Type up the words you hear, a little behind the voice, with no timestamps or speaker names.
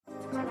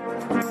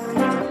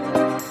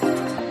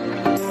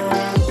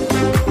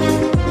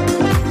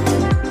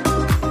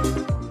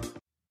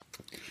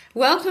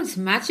Welcome to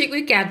Magic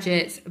with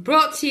Gadgets,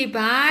 brought to you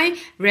by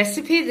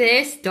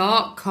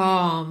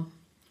RecipeThis.com.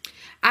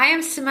 I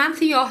am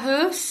Samantha, your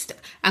host,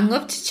 and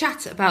love to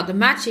chat about the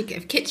magic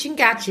of kitchen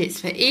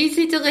gadgets for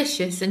easy,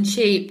 delicious and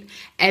cheap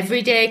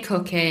everyday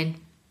cooking.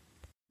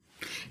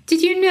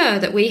 Did you know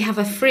that we have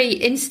a free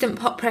Instant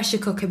Pot pressure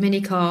cooker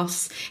mini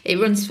course? It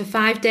runs for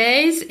 5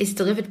 days, is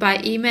delivered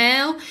by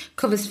email,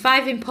 covers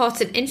 5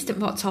 important Instant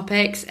Pot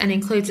topics and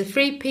includes a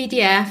free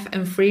PDF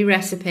and free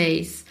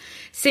recipes.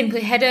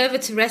 Simply head over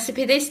to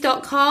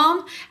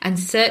RecipeThis.com and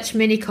search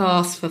mini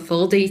course for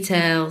full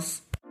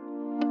details.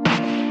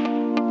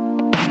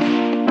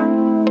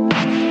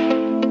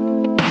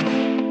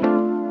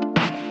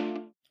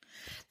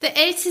 The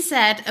A to Z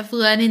of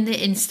learning the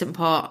Instant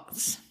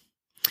Pot.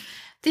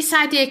 This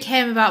idea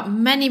came about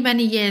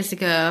many years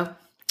ago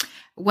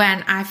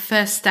when I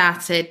first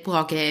started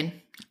blogging,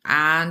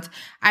 and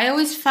I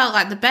always felt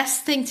like the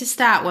best thing to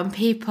start when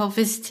people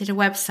visited a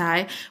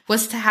website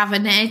was to have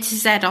an A to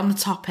Z on the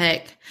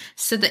topic,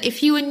 so that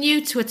if you were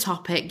new to a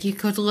topic, you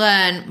could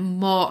learn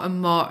more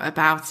and more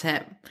about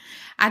it.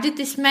 I did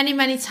this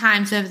many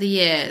times over the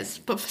years,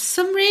 but for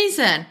some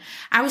reason,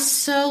 I was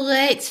so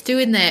late to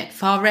doing it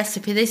for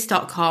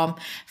RecipeThis.com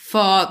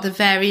for the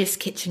various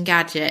kitchen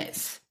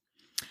gadgets.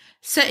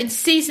 So in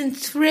season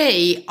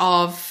 3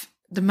 of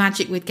the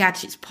Magic with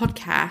Gadgets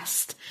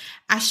podcast,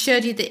 I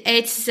showed you the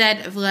A to Z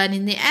of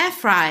learning the air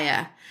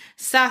fryer.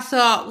 So I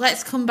thought,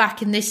 let's come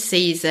back in this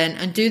season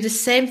and do the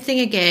same thing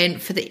again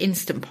for the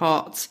Instant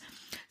Pot.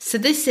 So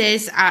this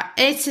is our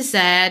A to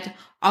Z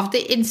of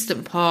the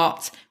Instant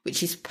Pot,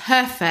 which is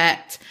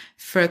perfect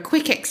for a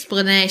quick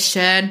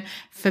explanation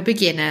for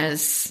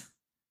beginners.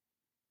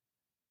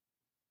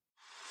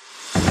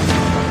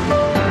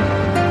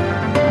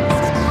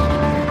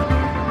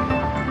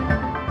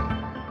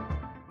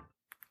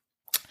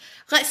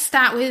 Let's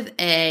start with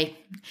A.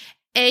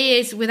 A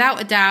is without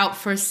a doubt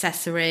for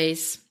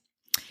accessories.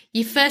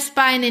 You first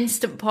buy an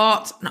Instant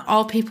Pot and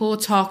all people will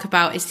talk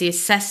about is the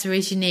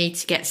accessories you need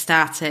to get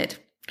started.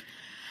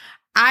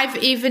 I've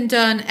even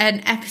done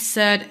an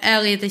episode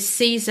earlier this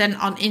season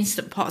on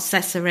Instant Pot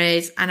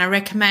accessories, and I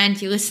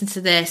recommend you listen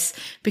to this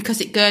because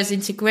it goes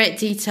into great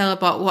detail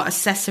about what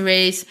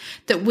accessories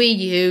that we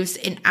use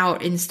in our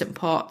Instant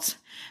Pot.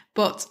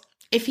 But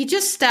if you're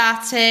just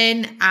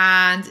starting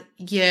and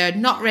you're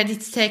not ready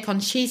to take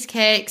on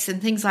cheesecakes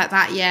and things like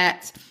that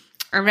yet,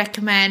 I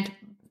recommend,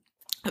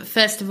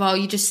 first of all,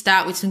 you just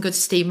start with some good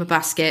steamer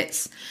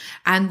baskets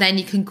and then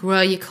you can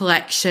grow your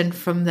collection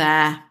from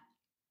there.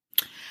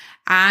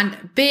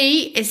 And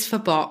B is for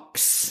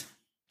box.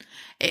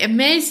 It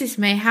amazes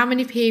me how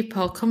many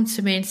people come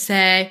to me and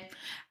say,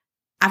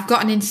 I've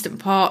got an Instant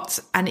Pot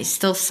and it's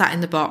still sat in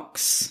the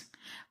box.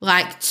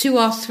 Like 2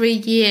 or 3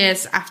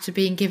 years after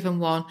being given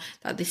one,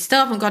 that they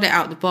still haven't got it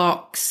out of the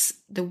box.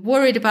 They're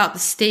worried about the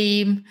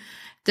steam.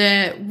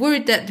 They're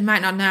worried that they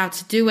might not know how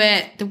to do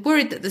it. They're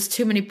worried that there's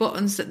too many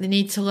buttons that they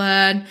need to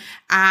learn,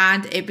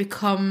 and it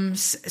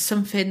becomes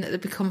something that they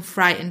become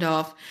frightened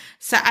of.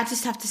 So I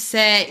just have to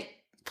say,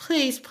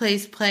 please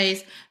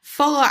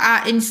follow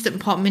our Instant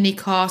Pot mini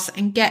course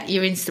and get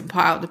your Instant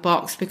Pot out of the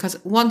box, because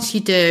once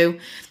you do,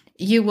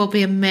 you will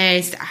be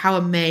amazed at how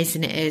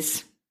amazing it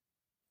is.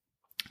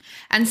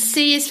 And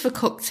C is for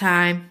cook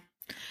time.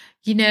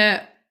 You know,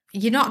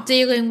 you're not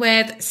dealing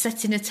with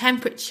setting a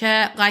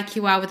temperature like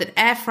you are with an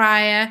air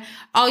fryer.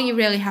 All you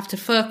really have to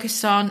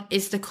focus on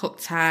is the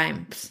cook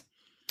times.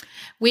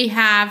 We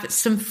have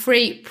some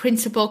free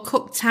printable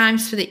cook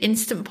times for the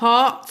Instant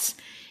Pot.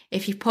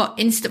 If you put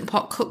Instant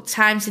Pot cook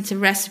times into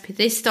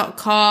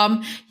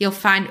RecipeThis.com, you'll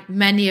find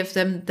many of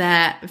them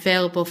there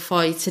available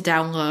for you to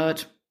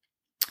download.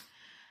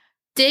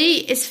 D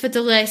is for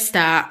delay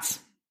start.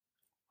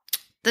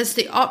 There's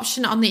the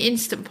option on the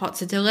Instant Pot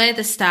to delay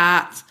the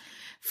start.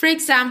 For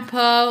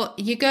example,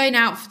 you're going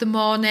out for the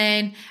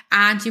morning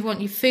and you want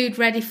your food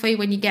ready for you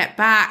when you get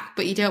back,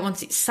 but you don't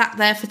want it sat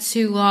there for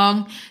too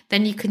long,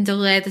 then you can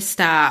delay the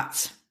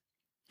start.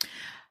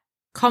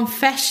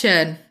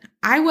 Confession.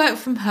 I work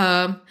from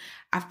home.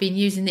 I've been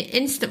using the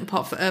Instant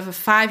Pot for over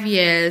 5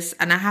 years,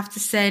 and I have to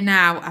say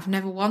now, I've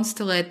never once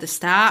delayed the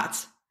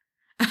start.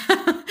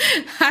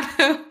 I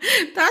know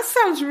that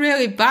sounds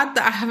really bad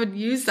that I haven't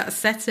used that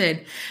setting,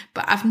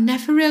 but I've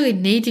never really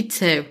needed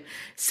to.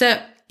 So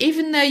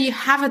even though you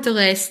have a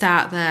delay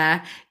start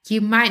there,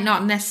 you might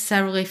not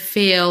necessarily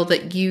feel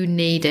that you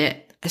need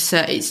it. So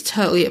it's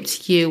totally up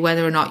to you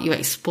whether or not you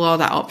explore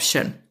that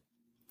option.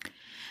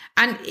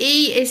 And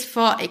E is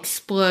for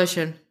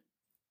explosion.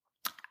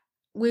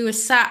 We were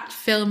sat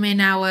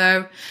filming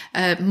our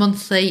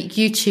monthly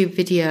YouTube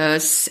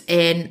videos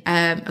in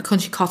a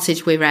country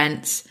cottage we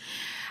rent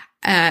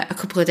a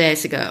couple of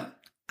days ago.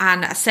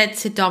 And I said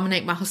to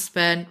Dominic, my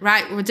husband,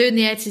 right, we're doing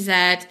the A to Z.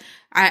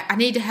 I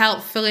need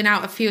help filling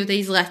out a few of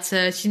these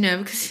letters,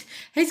 because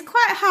it's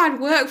quite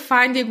hard work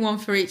finding one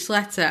for each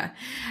letter.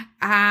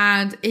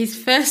 And his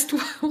first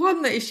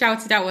one that he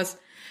shouted out was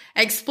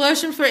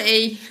explosion for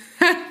E.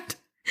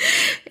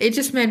 it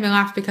just made me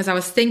laugh because I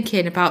was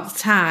thinking about the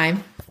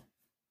time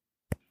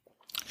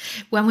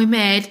when we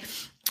made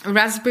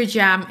raspberry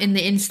jam in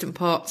the Instant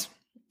Pot.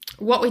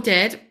 What we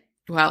did,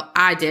 well,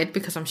 I did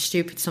because I'm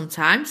stupid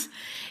sometimes,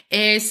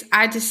 is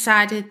I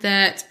decided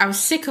that I was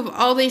sick of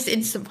all these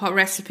Instant Pot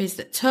recipes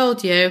that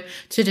told you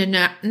to do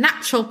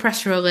natural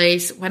pressure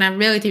release when I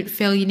really didn't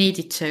feel you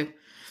needed to.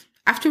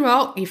 After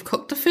all, you've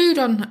cooked the food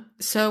on,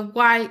 so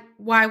why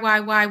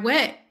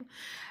wait?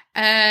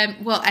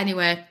 Well,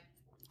 anyway,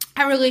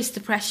 I released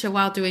the pressure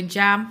while doing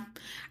jam,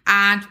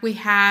 and we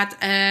had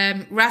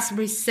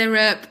raspberry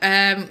syrup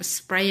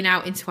spraying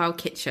out into our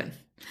kitchen.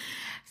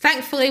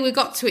 Thankfully, we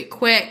got to it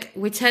quick.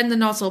 We turned the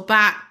nozzle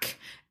back,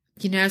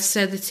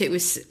 so that it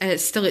was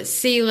still at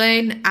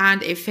sealing,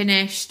 and it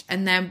finished.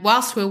 And then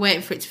whilst we were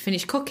waiting for it to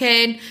finish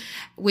cooking,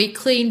 we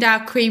cleaned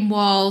our cream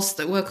walls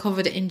that were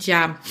covered in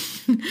jam.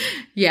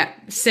 Yeah,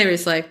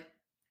 seriously.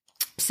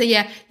 So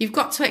yeah, you've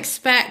got to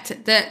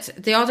expect that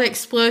the odd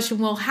explosion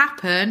will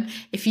happen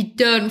if you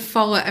don't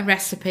follow a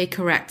recipe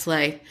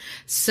correctly.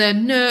 So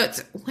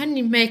note, when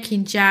you're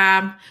making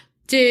jam,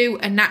 do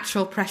a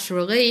natural pressure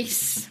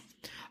release.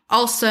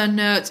 Also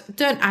note,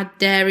 don't add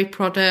dairy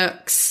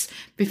products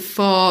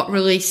before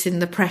releasing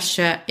the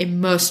pressure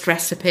in most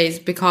recipes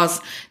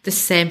because the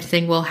same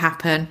thing will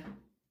happen.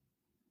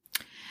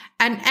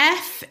 And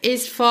F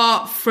is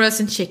for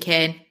frozen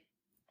chicken.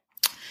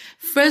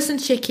 Frozen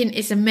chicken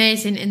is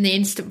amazing in the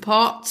Instant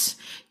Pot.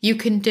 You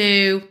can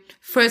do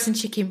frozen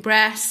chicken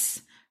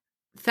breasts,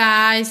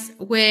 thighs,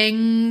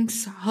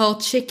 wings, whole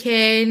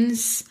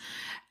chickens.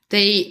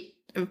 The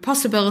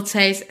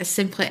possibilities are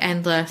simply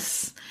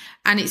endless.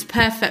 And it's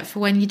perfect for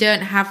when you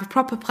don't have a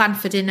proper plan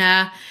for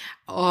dinner,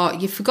 or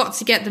you forgot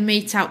to get the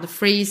meat out the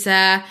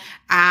freezer,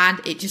 and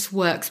it just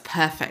works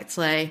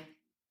perfectly.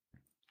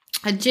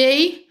 A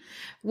G,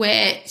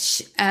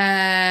 which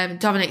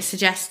Dominic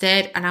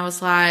suggested, and I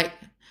was like,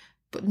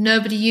 but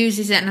nobody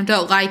uses it and I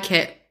don't like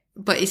it.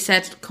 But he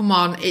said, come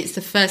on, it's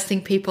the first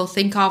thing people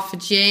think of for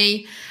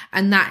G,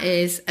 and that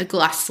is a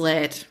glass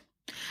lid.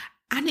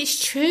 And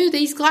it's true,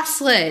 these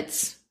glass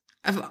lids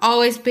have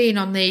always been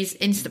on these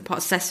Instant Pot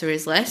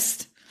accessories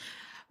list.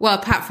 Well,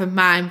 apart from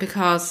mine,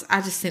 because I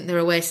just think they're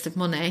a waste of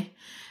money.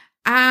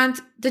 And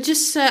they're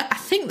just, I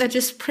think they're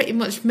just pretty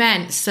much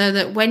meant so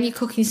that when you're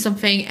cooking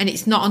something and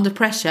it's not under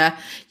pressure,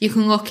 you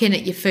can look in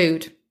at your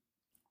food.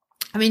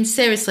 I mean,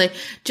 seriously,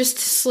 just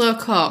to slow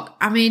cook.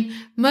 I mean,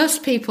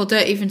 most people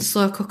don't even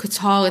slow cook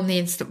at all in the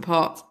Instant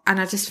Pot,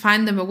 and I just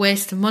find them a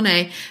waste of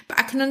money, but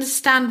I can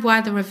understand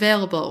why they're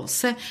available.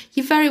 So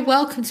you're very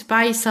welcome to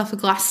buy yourself a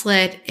glass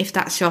lid if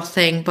that's your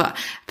thing, but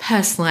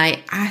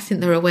personally, I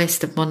think they're a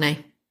waste of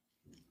money.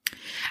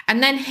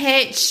 And then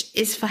H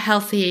is for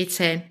healthy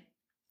eating.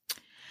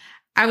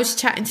 I was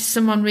chatting to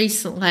someone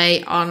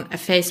recently on a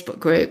Facebook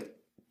group.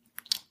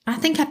 I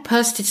think I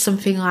posted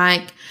something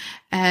like,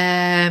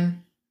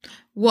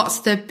 what's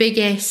the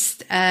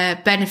biggest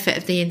benefit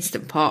of the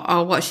Instant Pot,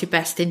 or what's your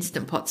best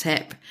Instant Pot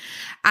tip?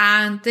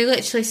 And they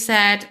literally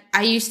said,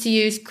 I used to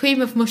use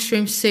cream of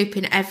mushroom soup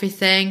in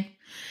everything.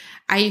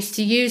 I used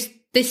to use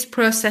this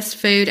processed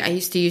food. I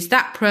used to use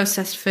that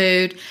processed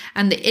food.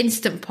 And the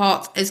Instant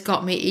Pot has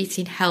got me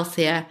eating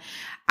healthier.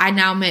 I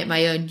now make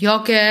my own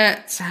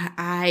yogurt.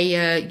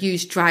 I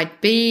use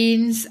dried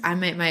beans. I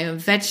make my own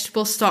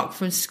vegetable stock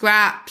from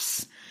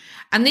scraps.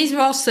 And these are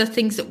also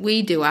things that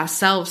we do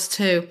ourselves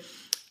too.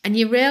 And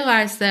you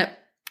realise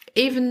that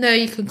even though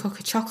you can cook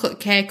a chocolate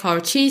cake or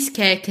a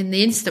cheesecake in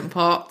the Instant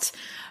Pot,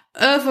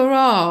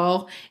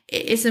 overall,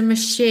 it is a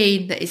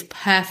machine that is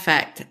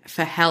perfect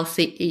for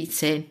healthy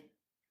eating.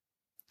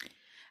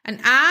 And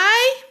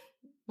I,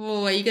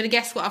 are you going to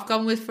guess what I've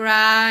gone with for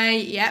I?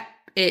 Yep,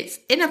 it's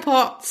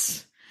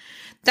Innapot.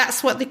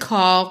 That's what they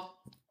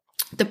call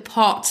the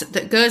pot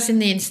that goes in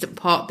the Instant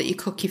Pot that you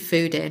cook your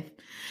food in.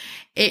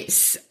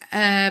 It's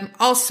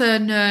also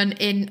known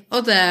in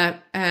other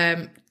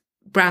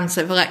brands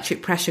of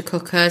electric pressure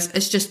cookers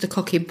as just the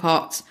cooking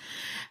pot.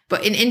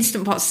 But in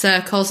Instant Pot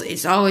circles,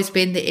 it's always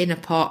been the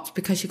Innapot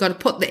because you've got to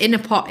put the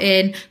Innapot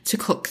in to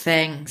cook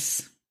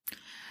things.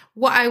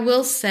 What I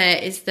will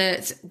say is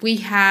that we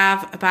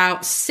have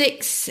about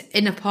 6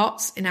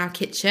 Innapots in our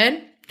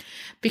kitchen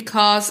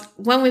because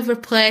when we've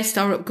replaced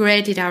or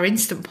upgraded our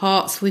Instant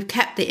Pots, we've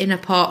kept the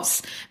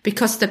Innapots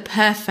because they're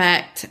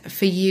perfect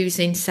for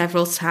using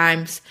several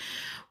times.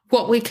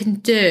 What we can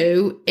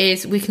do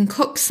is we can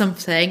cook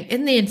something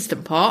in the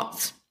Instant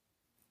Pot.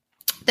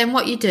 Then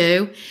what you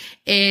do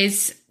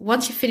is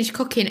once you finish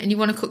cooking and you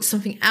want to cook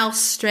something else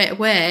straight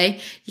away,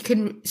 you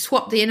can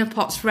swap the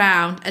Innapots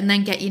round and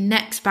then get your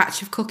next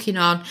batch of cooking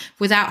on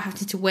without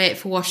having to wait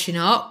for washing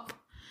up.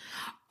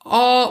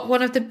 Or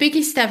one of the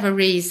biggest ever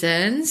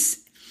reasons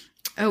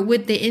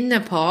with the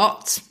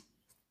Innapot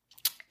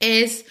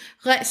is,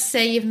 let's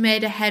say you've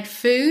made a head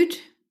food.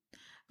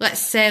 Let's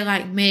say,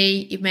 like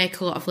me, you make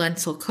a lot of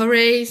lentil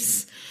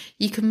curries.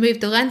 You can move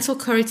the lentil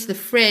curry to the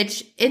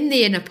fridge in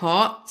the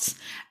Innapot,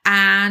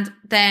 and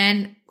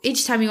then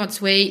each time you want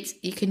to eat,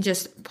 you can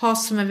just pour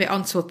some of it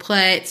onto a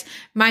plate,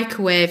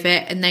 microwave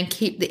it, and then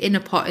keep the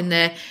Innapot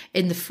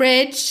in the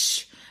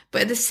fridge.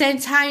 But at the same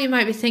time, you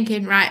might be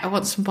thinking, right, I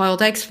want some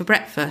boiled eggs for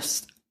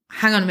breakfast.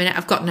 Hang on a minute,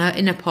 I've got no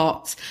in a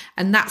pot.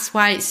 And that's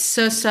why it's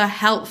so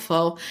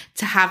helpful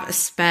to have a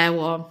spare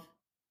one.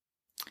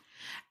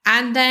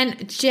 And then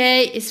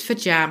J is for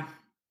jam.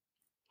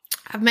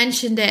 I've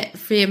mentioned it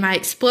via my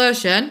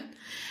explosion.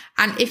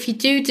 And if you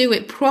do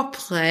it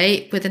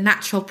properly with a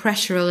natural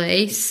pressure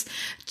release,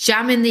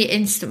 jam in the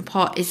Instant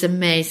Pot is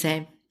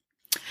amazing.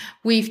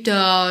 We've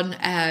done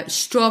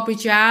strawberry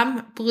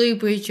jam,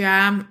 blueberry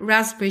jam,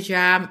 raspberry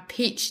jam,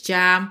 peach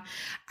jam,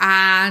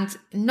 and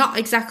not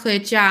exactly a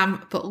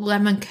jam, but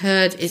lemon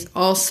curd is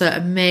also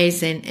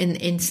amazing in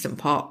the Instant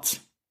Pot.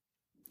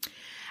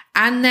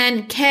 And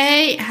then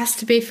K has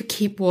to be for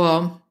keep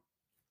warm.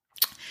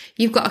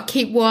 You've got a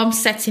keep warm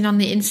setting on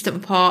the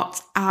Instant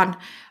Pot, and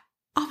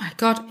oh my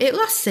God, it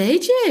lasts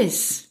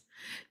ages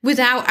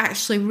without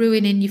actually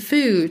ruining your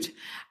food.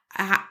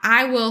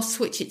 I will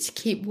switch it to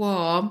keep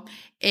warm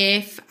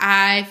if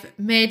I've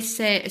made,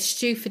 say, a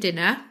stew for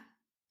dinner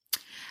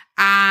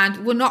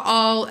and we're not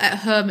all at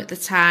home at the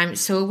time,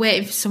 so we're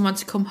waiting for someone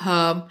to come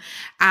home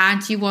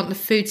and you want the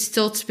food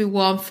still to be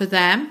warm for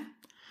them.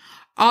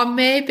 Or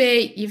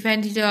maybe you've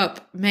ended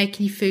up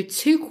making your food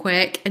too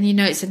quick and you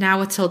know it's an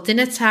hour till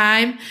dinner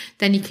time,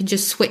 then you can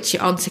just switch it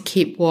on to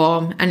keep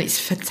warm, and it's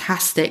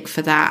fantastic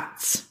for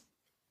that.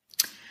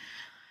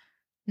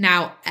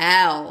 Now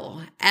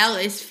L. L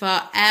is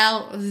for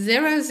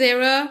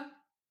L000.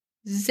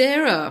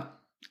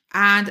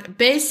 And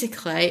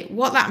basically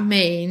what that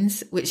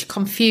means, which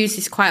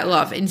confuses quite a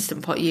lot of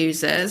Instant Pot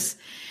users,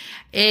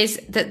 is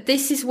that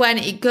this is when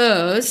it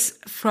goes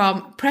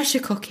from pressure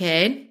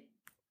cooking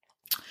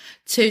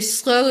to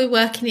slowly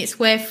working its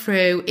way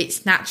through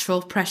its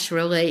natural pressure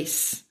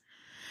release.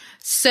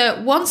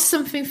 So once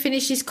something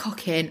finishes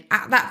cooking,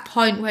 at that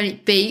point when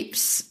it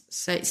beeps,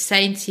 so it's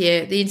saying to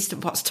you, the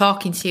Instant Pot's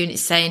talking to you and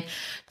it's saying,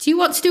 do you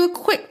want to do a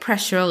quick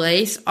pressure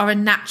release or a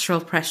natural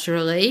pressure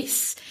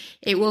release?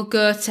 It will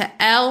go to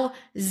L000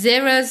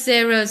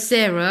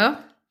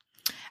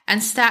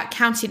 and start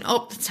counting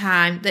up the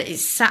time that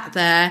it's sat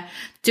there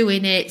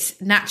doing its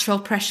natural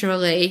pressure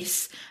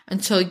release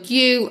until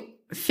you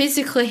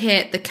physically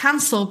hit the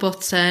cancel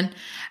button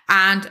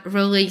and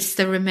release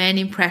the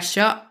remaining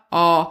pressure.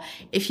 Or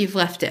if you've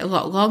left it a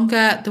lot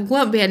longer, there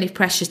won't be any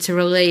pressure to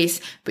release,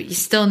 but you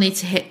still need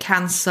to hit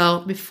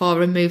cancel before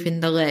removing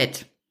the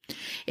lid.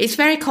 It's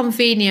very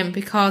convenient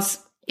because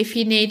if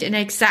you need an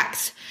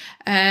exact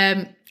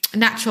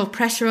natural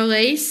pressure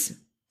release,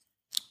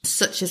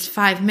 such as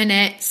 5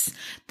 minutes,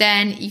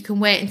 then you can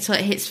wait until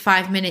it hits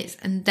 5 minutes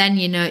and then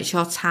you know it's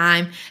your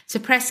time to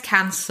press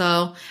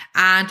cancel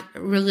and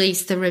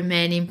release the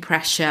remaining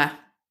pressure.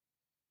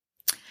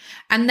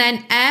 And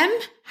then M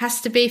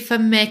has to be for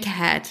make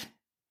ahead.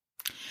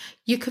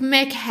 You can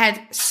make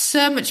ahead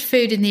so much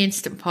food in the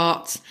Instant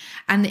Pot,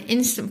 and the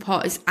Instant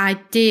Pot is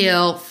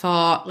ideal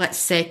for, let's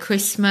say,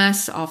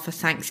 Christmas or for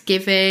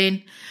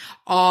Thanksgiving,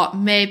 or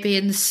maybe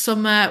in the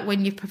summer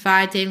when you're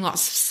providing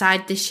lots of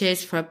side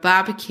dishes for a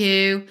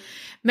barbecue.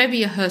 Maybe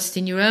you're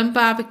hosting your own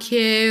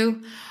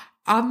barbecue,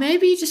 or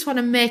maybe you just want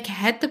to make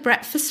ahead the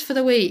breakfast for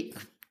the week.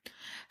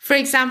 For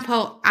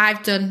example,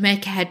 I've done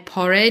make ahead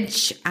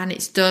porridge, and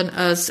it's done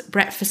as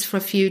breakfast for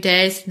a few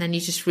days, and then you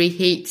just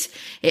reheat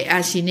it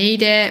as you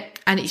need it,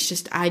 and it's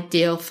just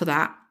ideal for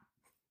that.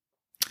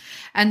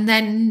 And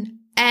then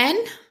N,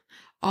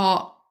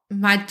 or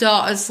my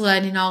daughter's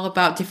learning all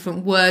about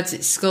different words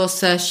at school,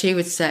 so she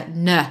would say,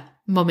 no,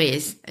 mummy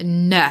is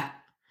no.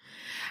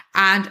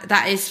 And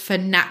that is for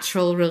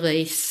natural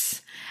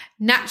release.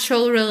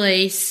 Natural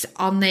release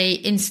on the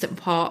Instant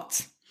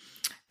Pot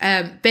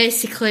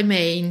basically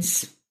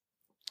means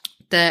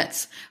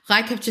that,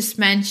 like I've just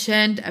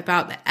mentioned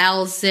about the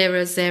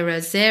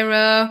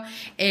L000,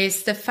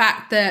 is the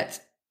fact that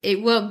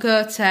it won't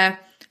go to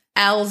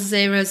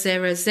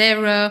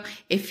L000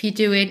 if you're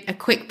doing a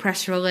quick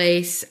pressure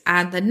release,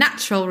 and the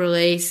natural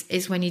release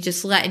is when you're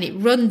just letting it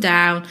run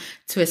down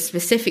to a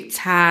specific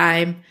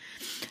time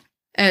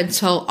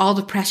until all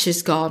the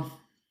pressure's gone.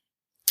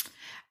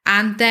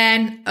 And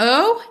then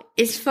O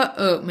is for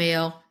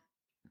oatmeal.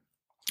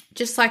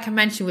 Just like I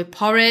mentioned with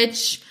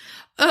porridge,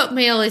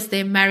 oatmeal is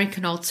the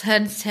American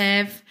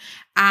alternative,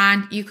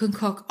 and you can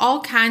cook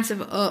all kinds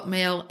of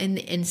oatmeal in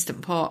the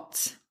Instant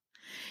Pot.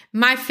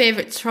 My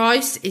favourite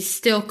choice is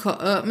steel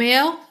cut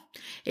oatmeal.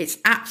 It's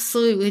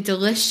absolutely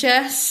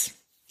delicious,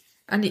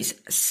 and it's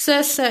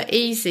so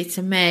easy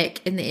to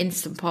make in the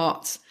Instant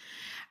Pot.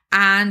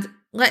 And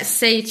let's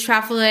say you're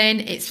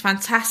travelling, it's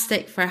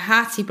fantastic for a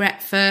hearty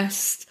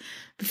breakfast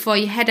before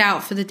you head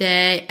out for the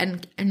day,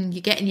 and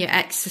you're getting your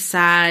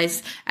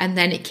exercise, and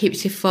then it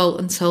keeps you full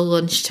until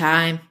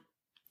lunchtime.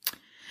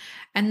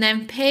 And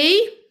then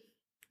P,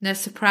 no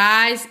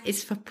surprise,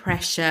 is for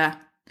pressure.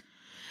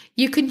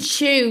 You can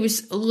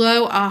choose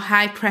low or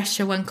high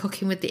pressure when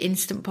cooking with the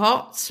Instant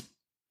Pot.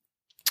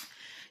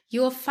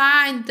 You'll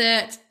find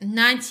that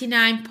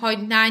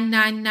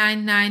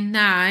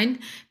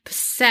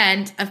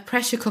 99.99999% of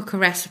pressure cooker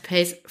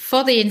recipes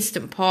for the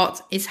Instant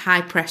Pot is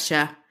high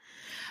pressure.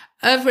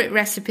 Over at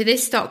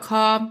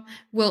recipethis.com,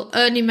 we'll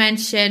only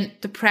mention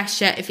the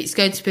pressure if it's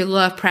going to be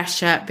low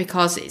pressure,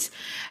 because it's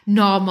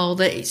normal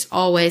that it's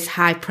always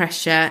high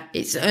pressure.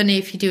 It's only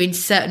if you're doing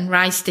certain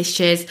rice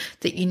dishes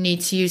that you need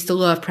to use the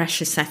low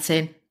pressure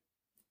setting.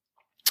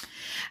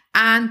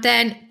 And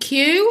then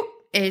Q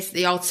is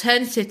the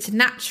alternative to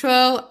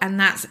natural, and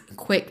that's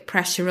quick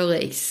pressure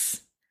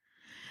release.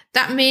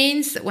 That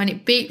means that when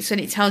it beeps, when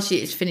it tells you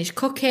it's finished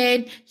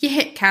cooking, you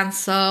hit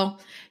cancel,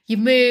 you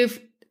move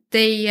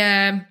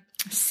the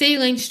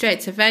sealing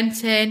straight to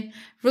venting,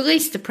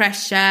 release the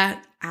pressure,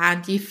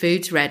 and your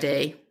food's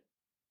ready.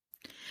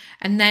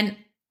 And then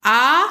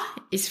R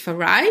is for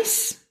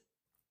rice.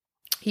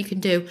 You can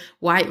do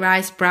white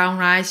rice, brown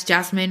rice,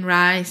 jasmine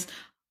rice.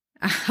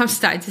 I'm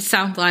starting to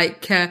sound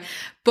like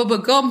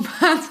Bubba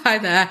Gump, aren't I,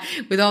 there,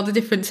 with all the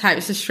different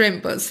types of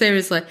shrimp. But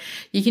seriously,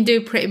 you can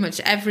do pretty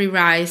much every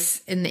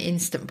rice in the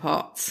Instant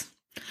Pot.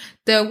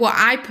 Though what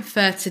I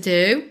prefer to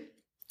do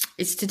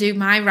is to do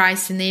my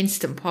rice in the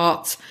Instant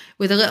Pot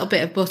with a little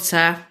bit of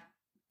butter,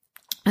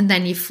 and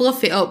then you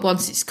fluff it up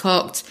once it's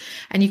cooked,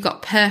 and you've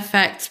got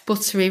perfect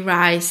buttery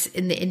rice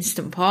in the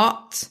Instant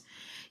Pot.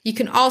 You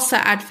can also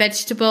add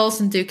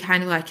vegetables and do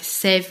kind of like a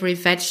savoury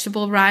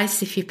vegetable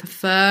rice if you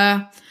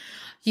prefer.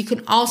 You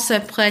can also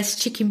place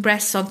chicken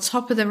breasts on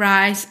top of the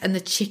rice, and the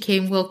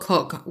chicken will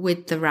cook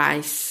with the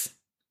rice.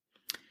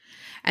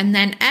 And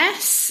then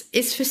S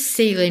is for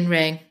sealing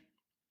ring.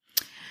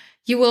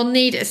 You will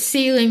need a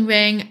sealing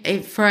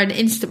ring for an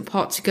Instant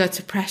Pot to go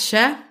to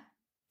pressure.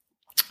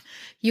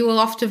 You will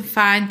often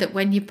find that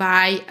when you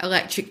buy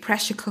electric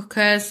pressure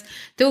cookers,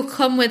 they'll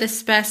come with a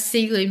spare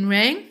sealing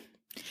ring.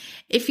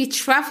 If you're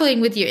travelling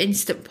with your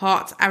Instant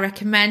Pot, I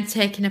recommend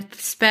taking a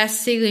spare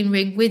sealing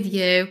ring with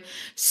you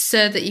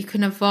so that you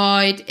can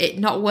avoid it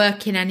not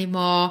working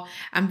anymore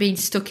and being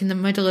stuck in the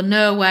middle of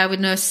nowhere with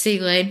no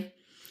sealing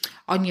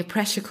on your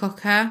pressure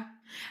cooker.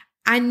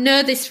 I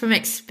know this from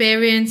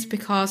experience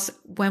because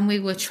when we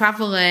were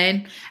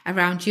travelling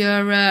around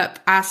Europe,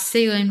 our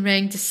sealing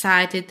ring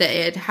decided that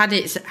it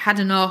had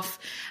enough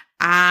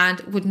and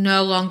would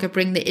no longer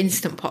bring the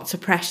Instant Pot to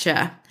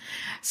pressure.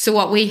 So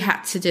what we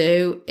had to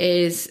do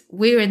is,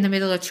 we were in the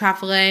middle of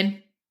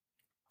travelling,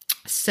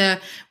 so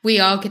we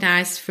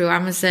organised through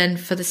Amazon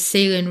for the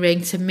sealing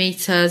ring to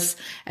meet us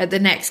at the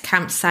next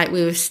campsite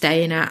we were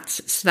staying at.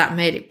 So that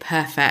made it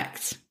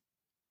perfect.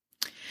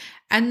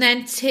 And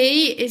then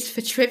T is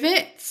for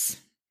trivets.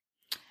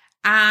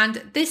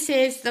 And this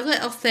is the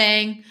little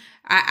thing.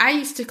 I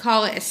used to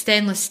call it a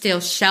stainless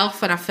steel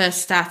shelf when I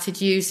first started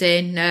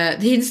using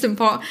the Instant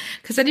Pot,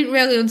 because I didn't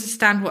really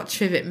understand what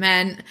trivet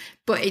meant.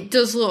 But it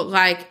does look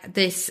like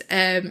this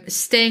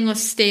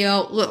stainless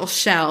steel little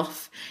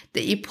shelf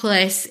that you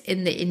place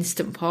in the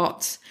Instant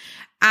Pot.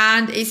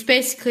 And it's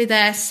basically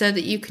there so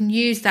that you can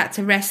use that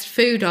to rest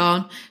food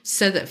on,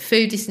 so that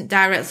food isn't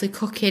directly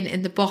cooking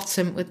in the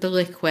bottom with the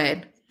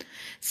liquid.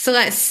 So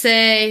let's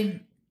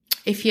say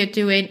if you're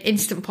doing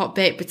Instant Pot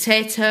baked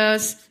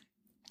potatoes,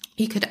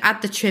 you could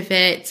add the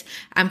trivet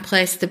and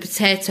place the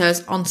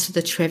potatoes onto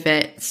the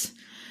trivet.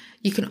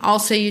 You can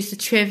also use the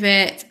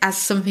trivet as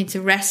something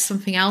to rest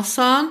something else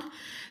on,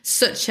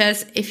 such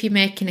as if you're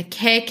making a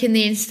cake in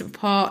the Instant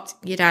Pot,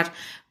 you'd add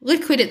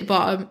liquid at the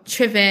bottom,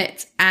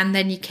 trivet, and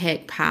then your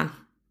cake pan.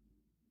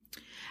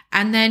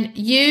 And then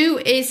U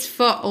is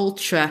for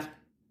Ultra.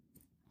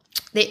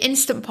 The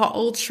Instant Pot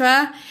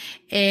Ultra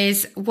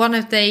is one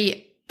of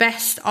the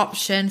best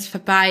options for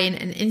buying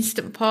an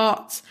Instant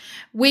Pot.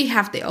 We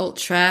have the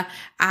Ultra,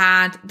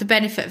 and the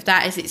benefit of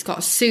that is it's got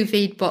a sous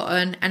vide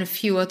button and a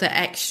few other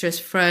extras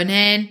thrown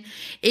in,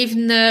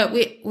 even though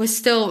we're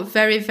still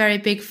very, very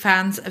big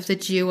fans of the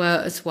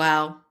Duo as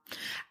well.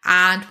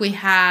 And we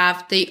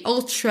have the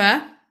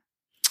Ultra,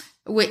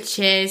 which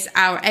is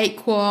our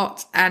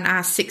 8-quart, and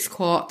our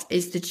 6-quart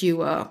is the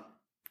Duo.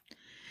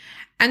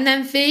 And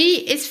then V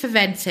is for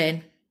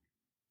venting.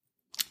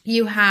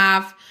 You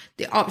have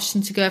the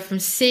option to go from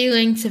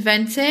sealing to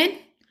venting.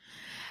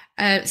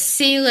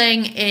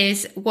 Sealing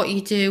is what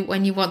you do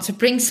when you want to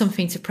bring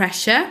something to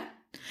pressure.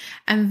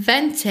 And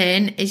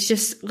venting is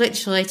just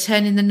literally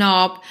turning the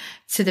knob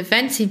to the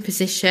venting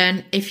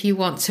position if you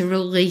want to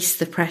release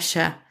the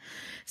pressure.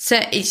 So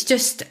it's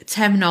just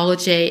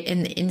terminology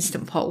in the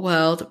Instant Pot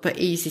world, but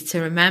easy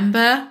to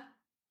remember.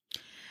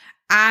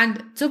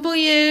 And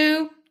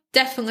W,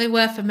 definitely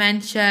worth a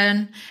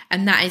mention,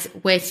 and that is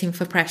waiting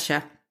for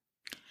pressure.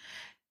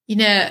 You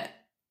know,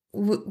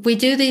 we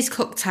do these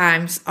cook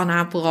times on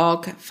our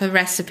blog for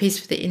recipes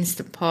for the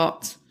Instant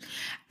Pot.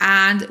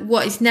 And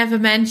what is never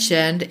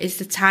mentioned is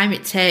the time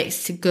it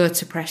takes to go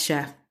to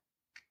pressure.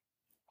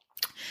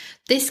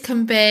 This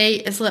can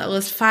be as little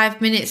as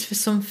 5 minutes for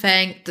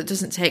something that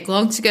doesn't take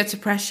long to go to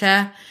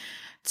pressure,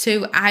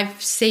 to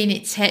I've seen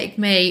it take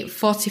me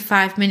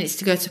 45 minutes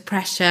to go to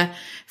pressure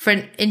for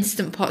an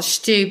Instant Pot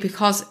stew,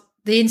 because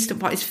the Instant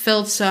Pot is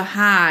filled so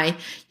high,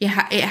 it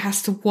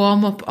has to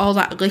warm up all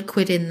that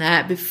liquid in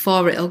there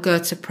before it'll go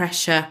to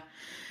pressure.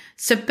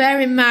 So bear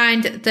in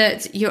mind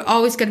that you're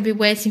always going to be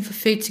waiting for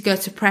food to go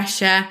to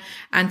pressure,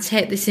 and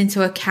take this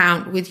into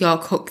account with your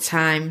cook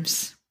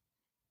times.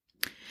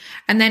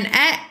 And then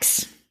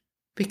X,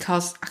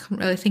 because I couldn't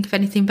really think of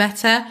anything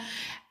better,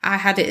 I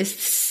had it as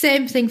the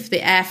same thing for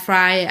the air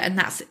fryer, and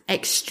that's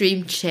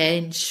extreme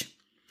change.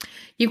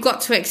 You've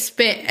got to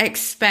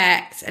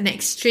expect an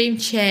extreme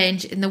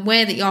change in the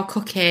way that you're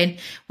cooking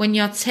when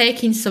you're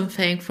taking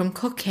something from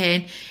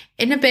cooking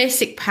in a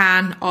basic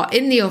pan or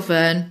in the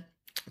oven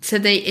to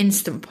the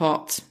Instant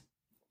Pot.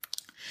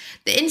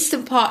 The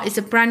Instant Pot is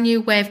a brand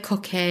new way of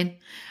cooking.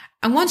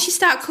 And once you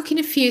start cooking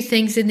a few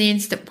things in the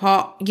Instant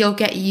Pot, you'll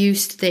get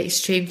used to the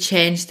extreme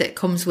change that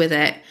comes with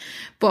it.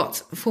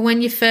 But for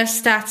when you're first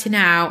starting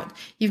out,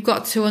 you've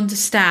got to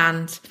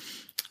understand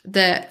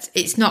that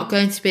it's not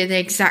going to be the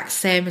exact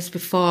same as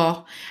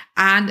before.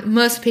 And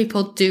most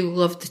people do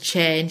love the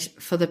change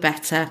for the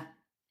better.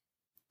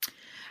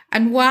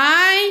 And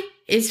why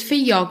is for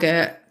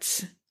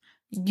yogurt.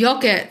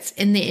 Yogurt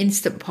in the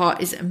Instant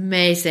Pot is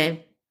amazing.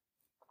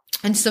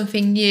 And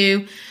something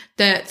new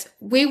that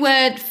we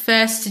weren't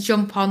first to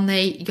jump on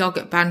the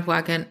yogurt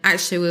bandwagon.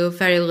 Actually, we were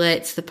very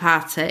late to the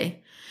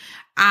party.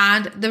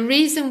 And the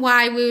reason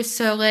why we were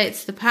so late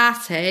to the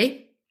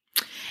party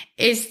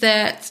is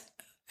that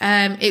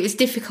it was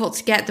difficult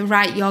to get the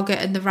right yogurt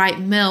and the right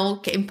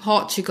milk in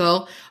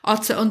Portugal, or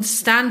to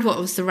understand what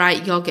was the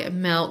right yogurt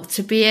and milk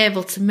to be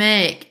able to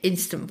make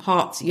Instant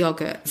Pot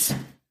yogurt.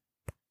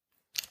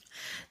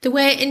 The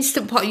way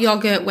Instant Pot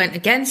yogurt went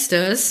against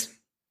us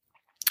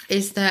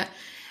is that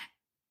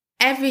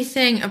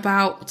everything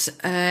about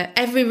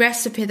every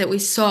recipe that we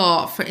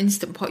saw for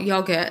Instant Pot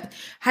yogurt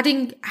had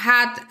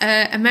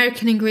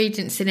American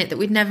ingredients in it that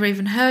we'd never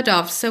even heard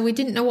of. So we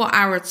didn't know what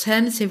our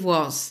alternative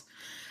was.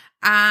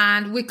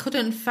 And we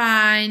couldn't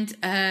find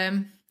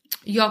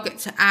yogurt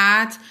to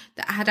add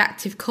that had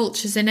active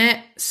cultures in it.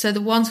 So the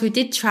ones we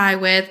did try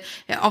with,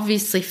 it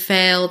obviously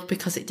failed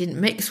because it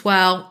didn't mix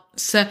well.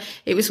 So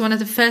it was one of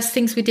the first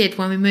things we did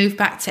when we moved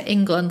back to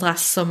England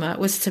last summer,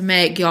 was to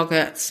make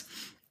yogurt.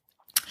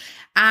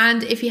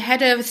 And if you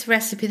head over to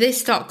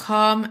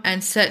recipethis.com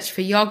and search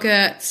for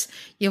yogurt,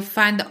 you'll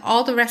find that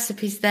all the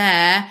recipes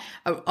there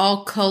are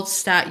all cold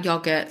start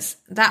yogurts.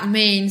 That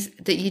means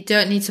that you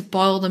don't need to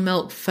boil the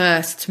milk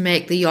first to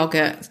make the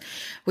yogurt,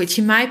 which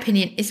in my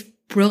opinion is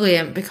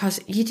brilliant,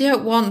 because you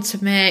don't want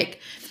to make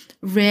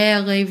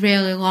really,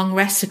 really long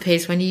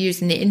recipes when you're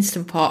using the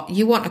Instant Pot.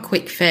 You want a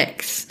quick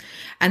fix.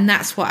 And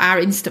that's what our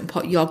Instant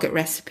Pot yogurt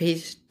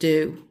recipes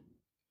do.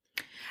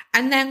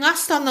 And then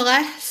last on the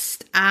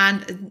list,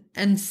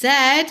 and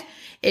Z,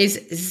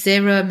 is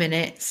 0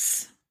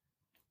 minutes.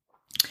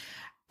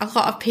 A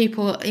lot of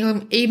people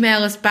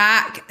email us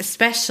back,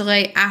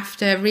 especially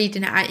after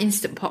reading our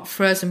Instant Pot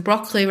frozen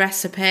broccoli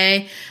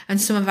recipe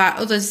and some of our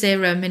other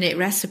 0 minute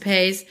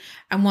recipes,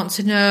 and want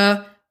to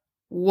know,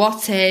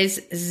 what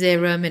is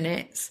 0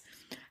 minutes?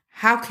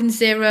 How can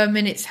 0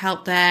 minutes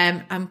help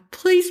them? And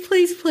please,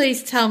 please,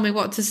 please tell me,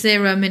 what does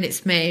 0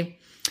 minutes mean?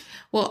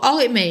 Well, all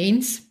it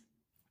means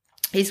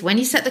is when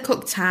you set the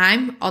cook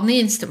time on the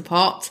Instant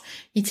Pot,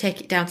 you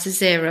take it down to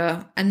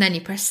 0 and then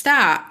you press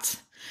start.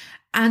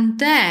 And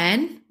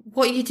then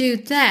what you do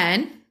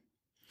then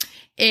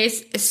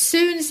is, as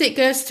soon as it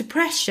goes to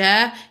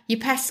pressure, you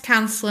press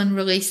cancel and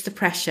release the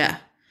pressure.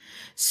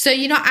 So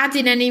you're not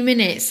adding any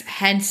minutes,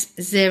 hence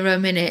 0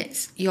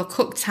 minutes. Your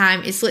cook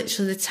time is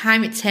literally the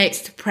time it takes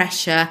to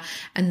pressure,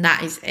 and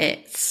that is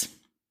it.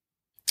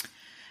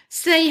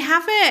 So there you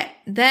have it.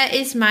 There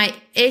is my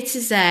A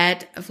to Z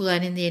of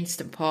learning the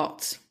Instant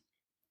Pot.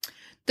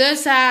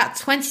 Those are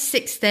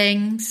 26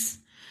 things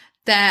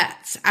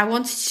that I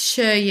wanted to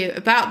show you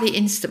about the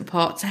Instant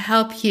Pot to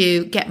help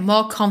you get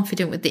more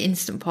confident with the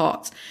Instant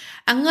Pot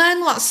and learn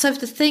lots of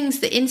the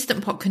things the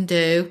Instant Pot can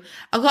do,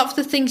 a lot of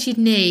the things you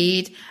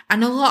need,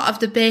 and a lot of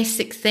the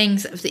basic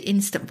things of the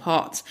Instant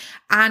Pot.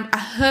 And I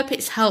hope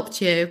it's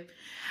helped you.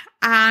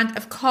 And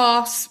of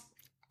course,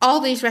 all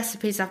these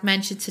recipes I've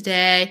mentioned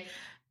today,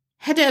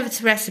 head over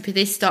to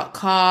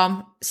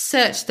recipethis.com,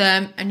 search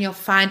them, and you'll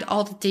find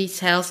all the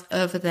details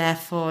over there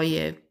for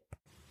you.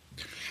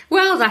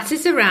 Well, that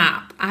is a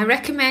wrap. I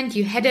recommend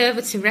you head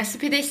over to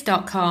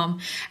recipethis.com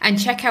and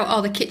check out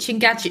all the kitchen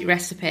gadget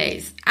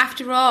recipes.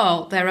 After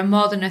all, there are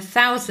more than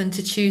 1,000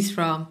 to choose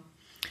from.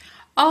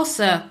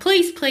 Also,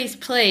 please, please,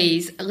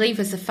 please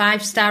leave us a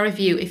 5-star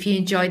review if you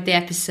enjoyed the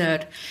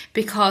episode,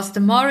 because the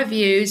more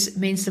reviews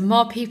means the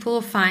more people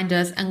will find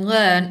us and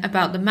learn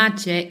about the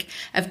magic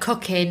of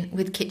cooking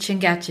with kitchen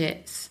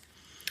gadgets.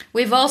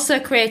 We've also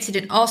created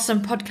an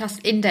awesome podcast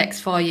index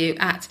for you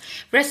at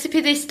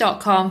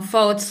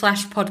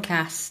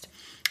recipethis.com/podcast.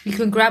 You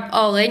can grab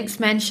all links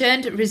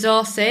mentioned,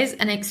 resources,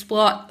 and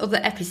explore other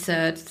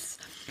episodes.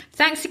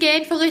 Thanks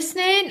again for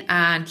listening,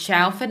 and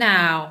ciao for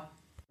now.